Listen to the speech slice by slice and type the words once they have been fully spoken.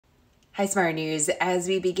Hi, Smart News. As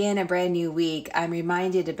we begin a brand new week, I'm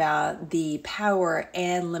reminded about the power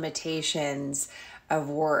and limitations of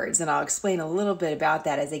words. And I'll explain a little bit about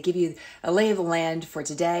that as I give you a lay of the land for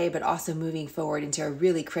today, but also moving forward into a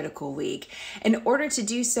really critical week. In order to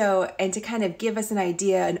do so and to kind of give us an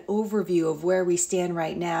idea, an overview of where we stand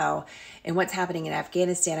right now and what's happening in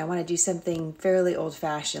Afghanistan, I want to do something fairly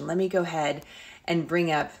old-fashioned. Let me go ahead and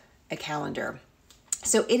bring up a calendar.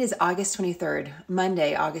 So it is August 23rd,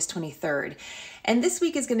 Monday, August 23rd. And this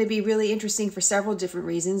week is going to be really interesting for several different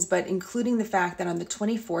reasons, but including the fact that on the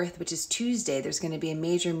 24th, which is Tuesday, there's going to be a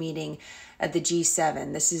major meeting of the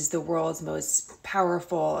G7. This is the world's most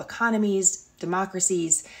powerful economies,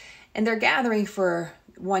 democracies, and they're gathering for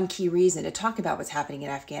one key reason, to talk about what's happening in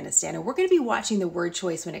Afghanistan. And we're going to be watching the word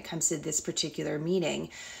choice when it comes to this particular meeting,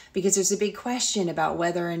 because there's a big question about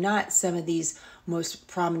whether or not some of these most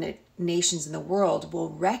prominent nations in the world will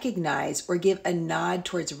recognize or give a nod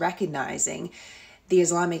towards recognizing the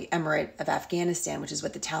Islamic Emirate of Afghanistan, which is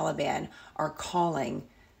what the Taliban are calling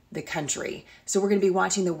the country. So we're going to be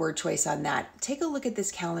watching the word choice on that. Take a look at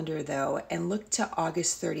this calendar though, and look to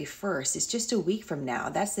August 31st. It's just a week from now.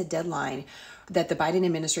 That's the deadline that the Biden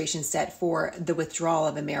administration set for the withdrawal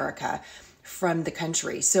of America from the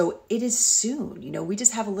country. So it is soon. We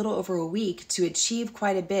just have a little over a week to achieve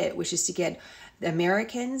quite a bit, which is to get the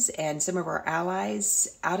Americans and some of our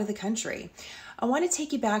allies out of the country. I want to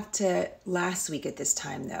take you back to last week at this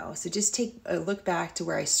time though. So just take a look back to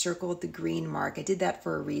where I circled the green mark. I did that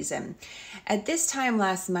for a reason. At this time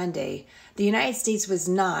last Monday, the United States was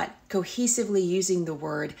not cohesively using the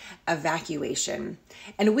word evacuation.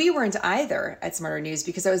 And we weren't either at Smarter News,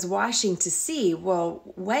 because I was watching to see, well,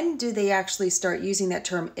 when do they actually start using that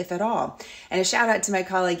term, if at all? And a shout out to my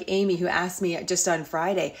colleague Amy, who asked me just on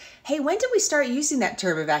Friday, hey, when did we start using that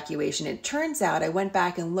term evacuation? It turns out I went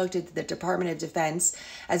back and looked at the Department of Defense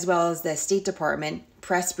as well as the State Department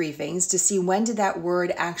press briefings to see when did that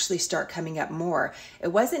word actually start coming up more. It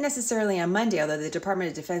wasn't necessarily on Monday, although the Department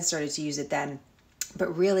of Defense started to use it then,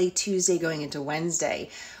 but really Tuesday going into Wednesday,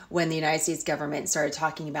 when the United States government started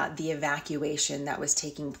talking about the evacuation that was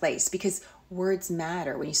taking place, because words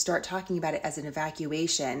matter. When you start talking about it as an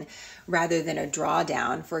evacuation rather than a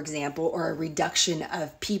drawdown, for example, or a reduction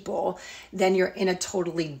of people, then you're in a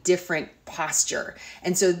totally different posture.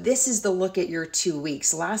 And so this is the look at your 2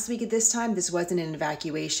 weeks. Last week at this time, this wasn't an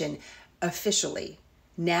evacuation officially.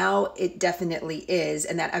 Now it definitely is,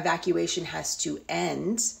 and that evacuation has to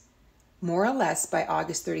end more or less by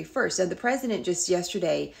August 31st. So the president just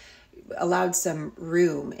yesterday allowed some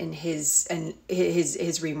room in his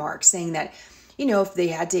remarks, saying that, if they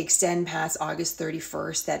had to extend past August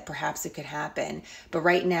 31st, that perhaps it could happen. But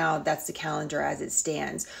right now, that's the calendar as it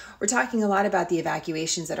stands. We're talking a lot about the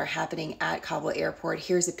evacuations that are happening at Kabul airport.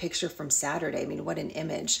 Here's a picture from Saturday. I mean, what an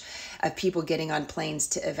image of people getting on planes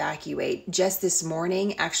to evacuate. Just this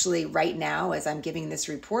morning, actually right now, as I'm giving this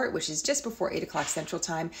report, which is just before 8 o'clock Central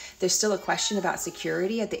Time, there's still a question about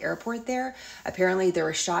security at the airport there. Apparently, there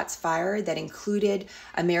were shots fired that included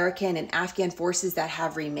American and Afghan forces that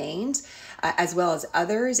have remained, as well as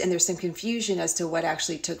others, and there's some confusion as to what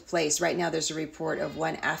actually took place. Right now, there's a report of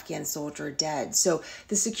one Afghan soldier dead. So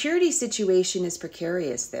the security situation is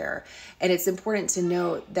precarious there, and it's important to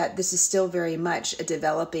note that this is still very much a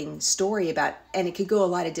developing story about, and it could go a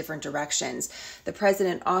lot of different directions. The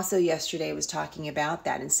president also yesterday was talking about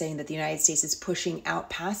that and saying that the United States is pushing out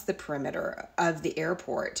past the perimeter of the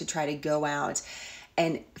airport to try to go out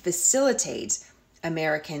and facilitate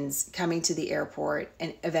Americans coming to the airport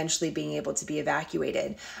and eventually being able to be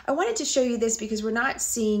evacuated. I wanted to show you this because we're not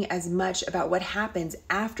seeing as much about what happens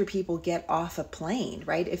after people get off a plane,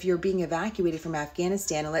 right? If you're being evacuated from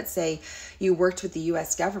Afghanistan, and let's say you worked with the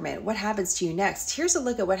US government, what happens to you next? Here's a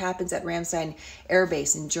look at what happens at Ramstein Air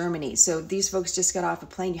Base in Germany. So these folks just got off a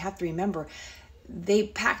plane. You have to remember, they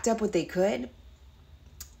packed up what they could.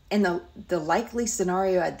 And the likely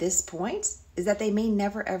scenario at this point is that they may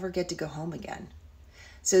never ever get to go home again.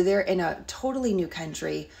 So they're in a totally new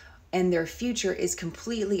country, and their future is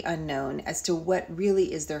completely unknown as to what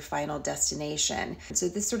really is their final destination. So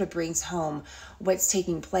this sort of brings home what's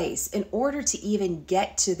taking place. In order to even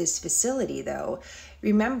get to this facility, though,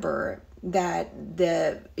 remember that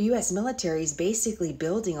the U.S. military is basically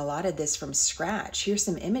building a lot of this from scratch. Here's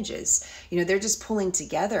some images. They're just pulling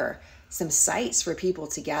together some sites for people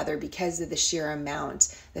to gather because of the sheer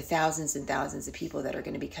amount, the thousands and thousands of people that are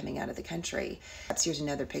going to be coming out of the country. Perhaps here's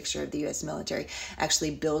another picture of the U.S. military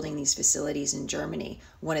actually building these facilities in Germany,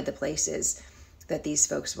 one of the places that these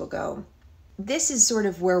folks will go. This is sort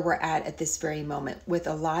of where we're at this very moment, with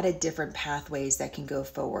a lot of different pathways that can go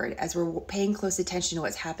forward. As we're paying close attention to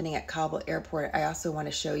what's happening at Kabul airport, I also want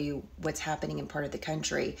to show you what's happening in part of the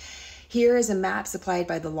country. Here is a map supplied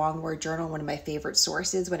by the Long War Journal, one of my favorite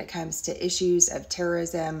sources when it comes to issues of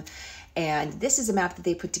terrorism. And this is a map that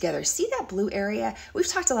they put together. See that blue area? We've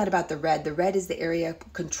talked a lot about the red. The red is the area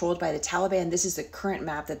controlled by the Taliban. This is the current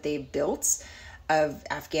map that they built of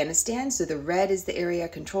Afghanistan. So the red is the area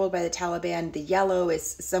controlled by the Taliban. The yellow is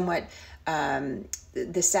somewhat,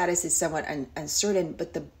 the status is somewhat uncertain,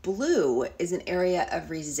 but the blue is an area of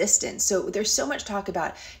resistance. So there's so much talk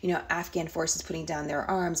about, Afghan forces putting down their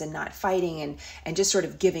arms and not fighting and just sort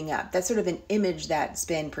of giving up. That's sort of an image that's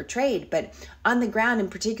been portrayed. But on the ground, in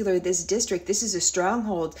particular, this district, this is a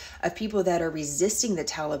stronghold of people that are resisting the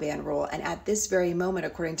Taliban rule. And at this very moment,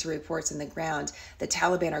 according to reports on the ground, the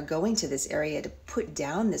Taliban are going to this area to put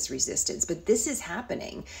down this resistance. But this is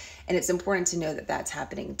happening. And it's important to know that that's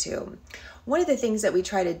happening too. One of the things that we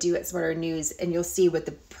try to do at Smarter News, and you'll see with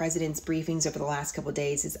the president's briefings over the last couple of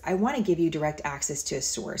days, is I want to give you direct access to a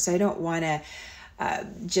source. I don't want to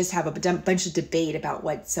just have a bunch of debate about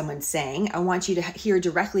what someone's saying. I want you to hear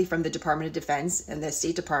directly from the Department of Defense and the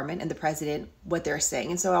State Department and the president what they're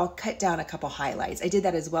saying. And so I'll cut down a couple highlights. I did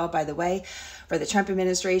that as well, by the way, for the Trump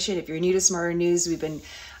administration. If you're new to Smarter News, we've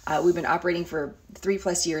been operating for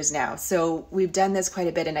 3+ years now. So we've done this quite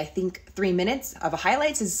a bit. And I think 3 minutes of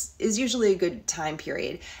highlights is usually a good time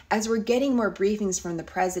period. As we're getting more briefings from the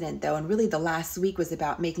president, though, and really the last week was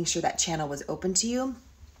about making sure that channel was open to you,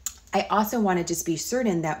 I also want to just be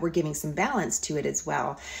certain that we're giving some balance to it as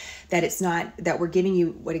well. That it's not that we're giving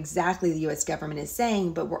you what exactly the U.S. government is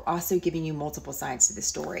saying, but we're also giving you multiple sides to the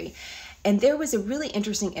story. And there was a really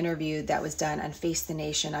interesting interview that was done on Face the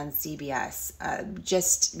Nation on CBS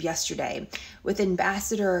just yesterday with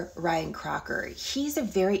Ambassador Ryan Crocker. He's a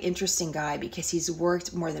very interesting guy because he's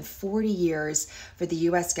worked more than 40 years for the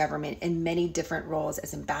U.S. government in many different roles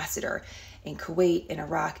as ambassador in Kuwait, in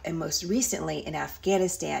Iraq, and most recently in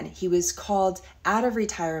Afghanistan. He was called out of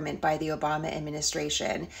retirement by the Obama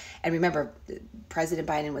administration. And remember, President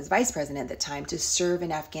Biden was vice president at the time, to serve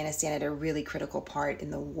in Afghanistan at a really critical part in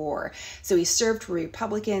the war. So he served for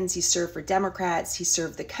Republicans, he served for Democrats, he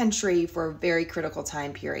served the country for a very critical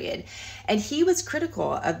time period. And he was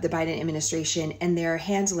critical of the Biden administration and their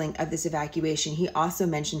handling of this evacuation. He also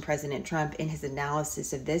mentioned President Trump in his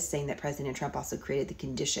analysis of this, saying that President Trump also created the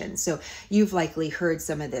conditions. So you've likely heard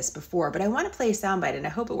some of this before, but I want to play a soundbite, and I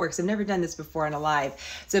hope it works. I've never done this before on a live.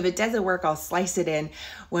 So if it doesn't work, I'll slice it in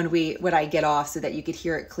when I get off so that you could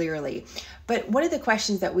hear it clearly. But one of the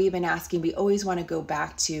questions that we've been asking, we always want to go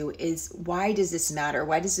back to, is why does this matter?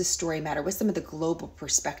 Why does this story matter? What's some of the global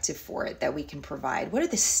perspective for it that we can provide? What are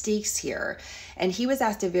the stakes here? And he was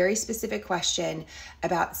asked a very specific question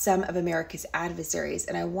about some of America's adversaries,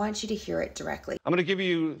 and I want you to hear it directly. I'm going to give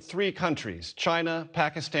you 3 countries: China,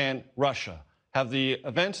 Pakistan, Russia. Have the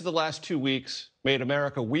events of the last 2 weeks made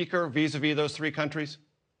America weaker vis-a-vis those 3 countries?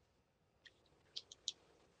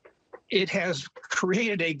 It has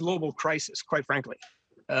created a global crisis, quite frankly.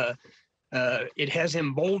 It has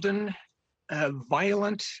emboldened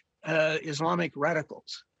violent Islamic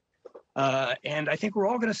radicals. And I think we're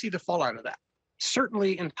all going to see the fallout of that.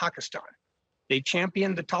 Certainly in Pakistan. They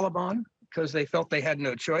championed the Taliban because they felt they had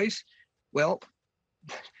no choice. Well,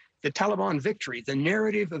 the Taliban victory, the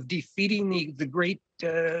narrative of defeating the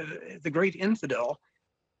great infidel,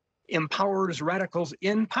 empowers radicals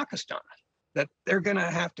in Pakistan that they're going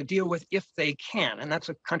to have to deal with if they can. And that's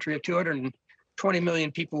a country of 220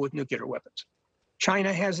 million people with nuclear weapons.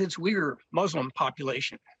 China has its Uyghur Muslim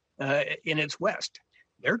population in its west.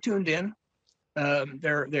 They're tuned in.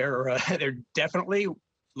 They're definitely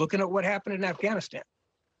looking at what happened in Afghanistan.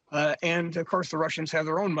 And of course, the Russians have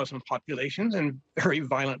their own Muslim populations in very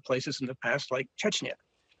violent places in the past, like Chechnya.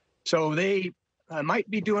 So they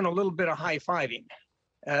might be doing a little bit of high-fiving,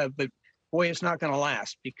 but boy, it's not going to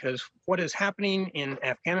last, because what is happening in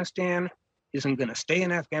Afghanistan isn't going to stay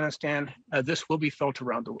in Afghanistan. This will be felt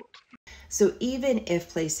around the world. So even if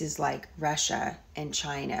places like Russia and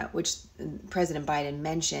China, which President Biden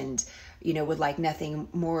mentioned, would like nothing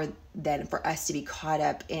more than for us to be caught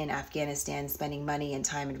up in Afghanistan, spending money and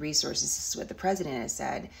time and resources, this is what the president has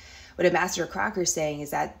said. What Ambassador Crocker is saying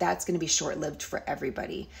is that that's going to be short-lived for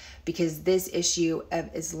everybody, because this issue of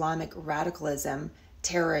Islamic radicalism,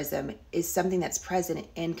 terrorism, is something that's present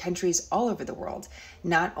in countries all over the world.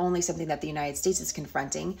 Not only something that the United States is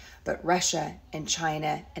confronting, but Russia and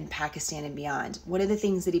China and Pakistan and beyond. One of the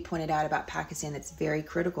things that he pointed out about Pakistan that's very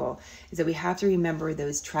critical is that we have to remember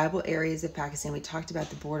those tribal areas of Pakistan. We talked about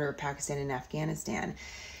the border of Pakistan and Afghanistan.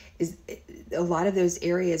 is a lot of those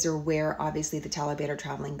areas are where obviously the Taliban are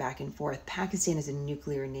traveling back and forth. Pakistan is a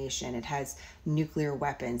nuclear nation. It has nuclear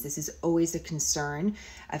weapons. This is always a concern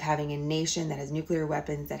of having a nation that has nuclear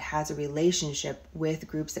weapons that has a relationship with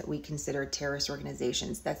groups that we consider terrorist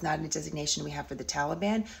organizations. That's not a designation we have for the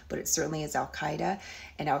Taliban, but it certainly is Al-Qaeda.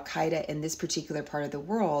 And Al-Qaeda in this particular part of the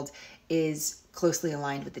world is closely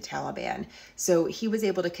aligned with the Taliban. So he was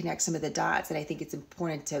able to connect some of the dots, and I think it's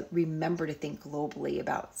important to remember to think globally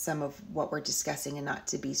about some of what we're discussing and not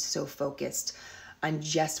to be so focused on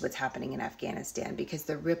just what's happening in Afghanistan, because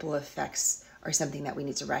the ripple effects are something that we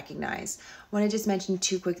need to recognize. I want to just mention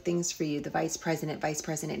two quick things for you. The Vice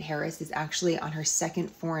President Harris, is actually on her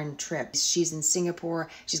second foreign trip. She's in Singapore.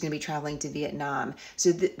 She's going to be traveling to Vietnam.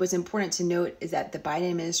 So what's important to note is that the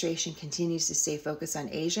Biden administration continues to stay focused on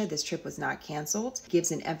Asia. This trip was not canceled. It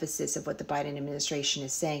gives an emphasis of what the Biden administration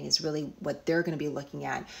is saying is really what they're going to be looking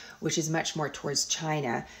at, which is much more towards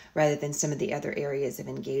China rather than some of the other areas of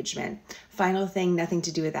engagement. Final thing, nothing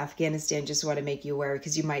to do with Afghanistan, just want to make you aware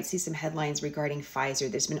because you might see some headlines regarding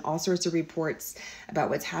Pfizer. There's been all sorts of reports about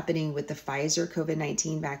what's happening with the Pfizer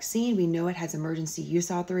COVID-19 vaccine. We know it has emergency use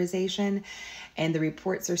authorization, and the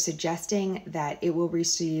reports are suggesting that it will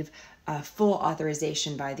receive full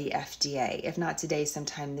authorization by the FDA, if not today,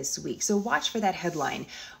 sometime this week. So watch for that headline.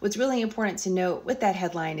 What's really important to note with that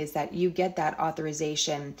headline is that you get that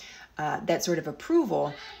authorization, that sort of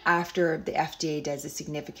approval, after the FDA does a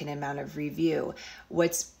significant amount of review.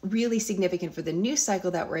 What's really significant for the news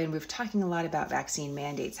cycle that we're in, we've talking a lot about vaccine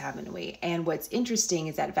mandates, haven't we? And what's interesting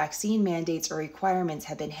is that vaccine mandates or requirements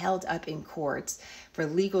have been held up in courts for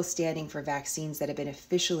legal standing for vaccines that have been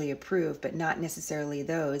officially approved, but not necessarily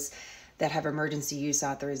those that have emergency use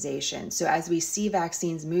authorization. So as we see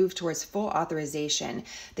vaccines move towards full authorization,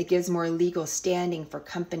 that gives more legal standing for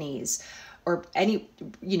companies or any,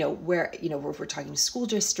 where, if we're talking school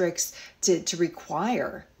districts, to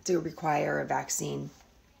require a vaccine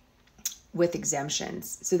with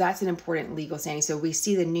exemptions. So that's an important legal standing. So we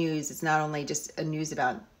see the news, it's not only just a news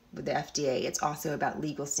about the FDA, it's also about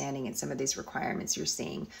legal standing and some of these requirements you're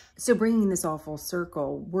seeing. So bringing this all full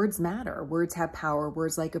circle, words matter. Words have power.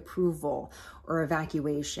 Words like approval or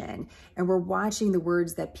evacuation. And we're watching the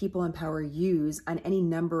words that people in power use on any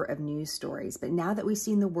number of news stories. But now that we've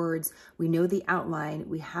seen the words, we know the outline,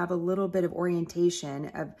 we have a little bit of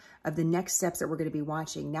orientation of the next steps that we're going to be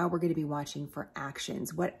watching. Now we're going to be watching for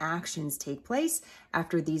actions. What actions take place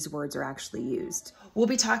after these words are actually used? We'll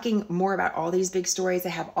be talking more about all these big stories. I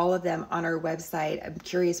have all of them on our website. I'm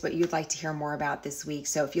curious what you'd like to hear more about this week.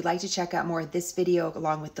 So if you'd like to check out more of this video,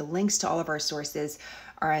 along with the links to all of our sources,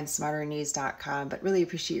 are on smarternews.com. But really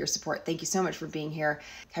appreciate your support. Thank you so much for being here.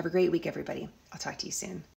 Have a great week, everybody. I'll talk to you soon.